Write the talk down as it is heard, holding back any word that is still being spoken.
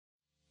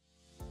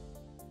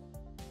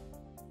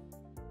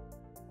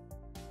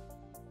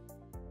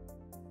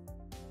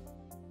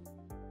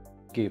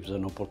gives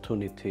an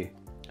opportunity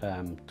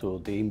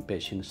to the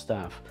inpatient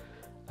staff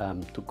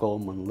to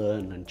come and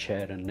learn and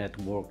share and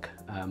network,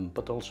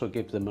 but also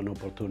give them an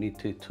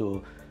opportunity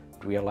to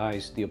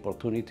realize the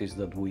opportunities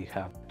that we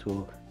have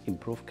to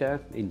improve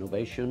care,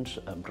 innovations,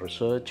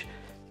 research.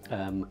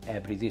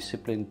 Every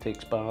discipline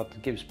takes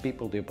part, gives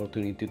people the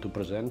opportunity to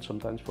present,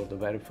 sometimes for the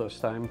very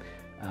first time,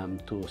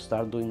 to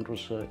start doing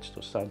research,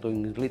 to start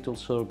doing little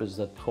service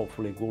that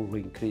hopefully will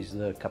increase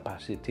their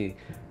capacity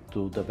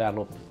to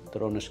develop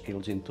their own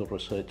skills into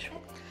research.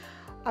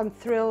 I'm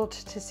thrilled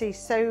to see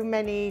so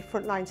many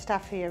frontline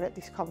staff here at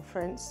this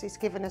conference. It's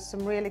given us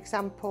some real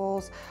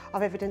examples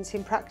of evidence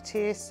in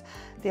practice,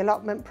 the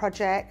allotment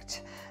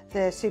project,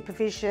 the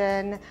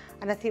supervision,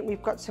 and I think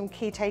we've got some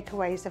key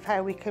takeaways of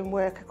how we can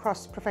work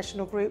across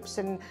professional groups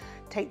and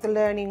take the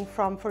learning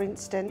from, for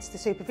instance, the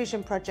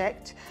supervision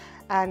project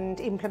and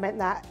implement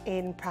that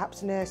in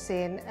perhaps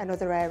nursing and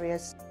other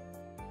areas.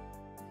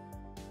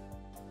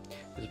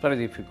 It's very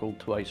difficult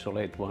to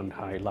isolate one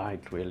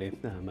highlight, really.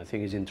 I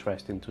think it's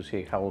interesting to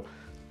see how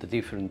the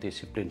different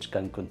disciplines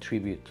can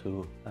contribute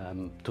to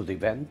the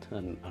event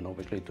and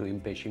obviously to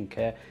inpatient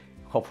care,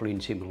 hopefully in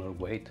similar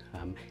way.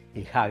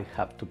 If I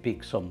have to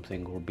pick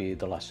something, will be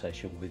the last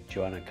session with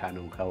Joanna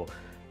Cannon, how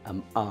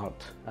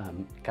art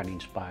can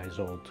inspire us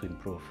all to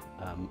improve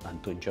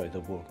and to enjoy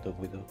the work that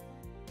we do.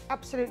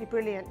 Absolutely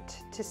brilliant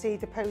to see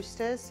the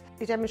posters.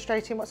 You're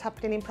demonstrating what's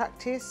happening in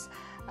practice,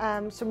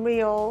 some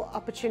real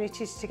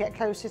opportunities to get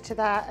closer to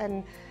that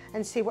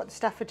and see what the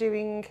staff are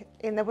doing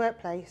in their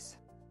workplace.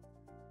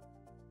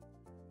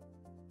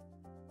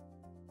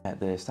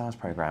 The STARS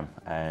programme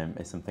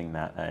is something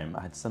that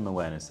I had some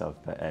awareness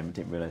of, but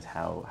didn't realise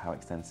how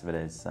extensive it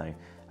is. So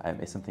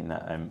it's something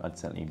that I'd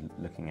certainly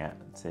looking at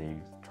to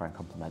try and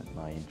complement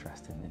my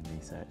interest in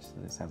research. So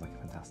it sounds like a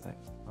fantastic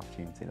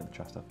opportunity that the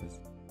Trust offers.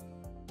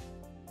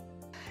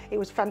 It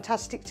was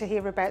fantastic to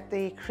hear about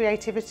the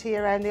creativity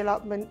around the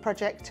allotment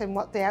project and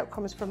what the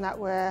outcomes from that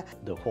were.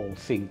 The whole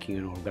thinking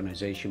and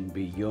organisation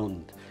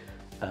beyond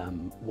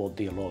what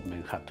the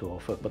allotment had to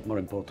offer, but more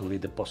importantly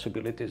the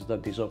possibilities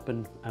that is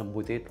open, and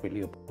with it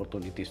really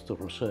opportunities to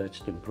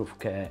research, to improve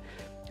care,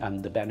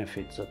 and the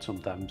benefits that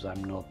sometimes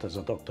as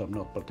a doctor I'm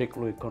not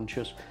particularly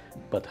conscious,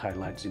 but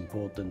highlights the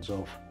importance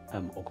of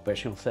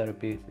occupational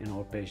therapy in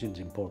our patients,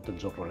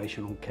 importance of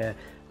relational care,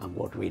 and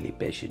what really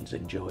patients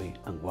enjoy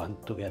and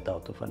want to get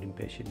out of an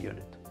inpatient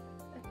unit.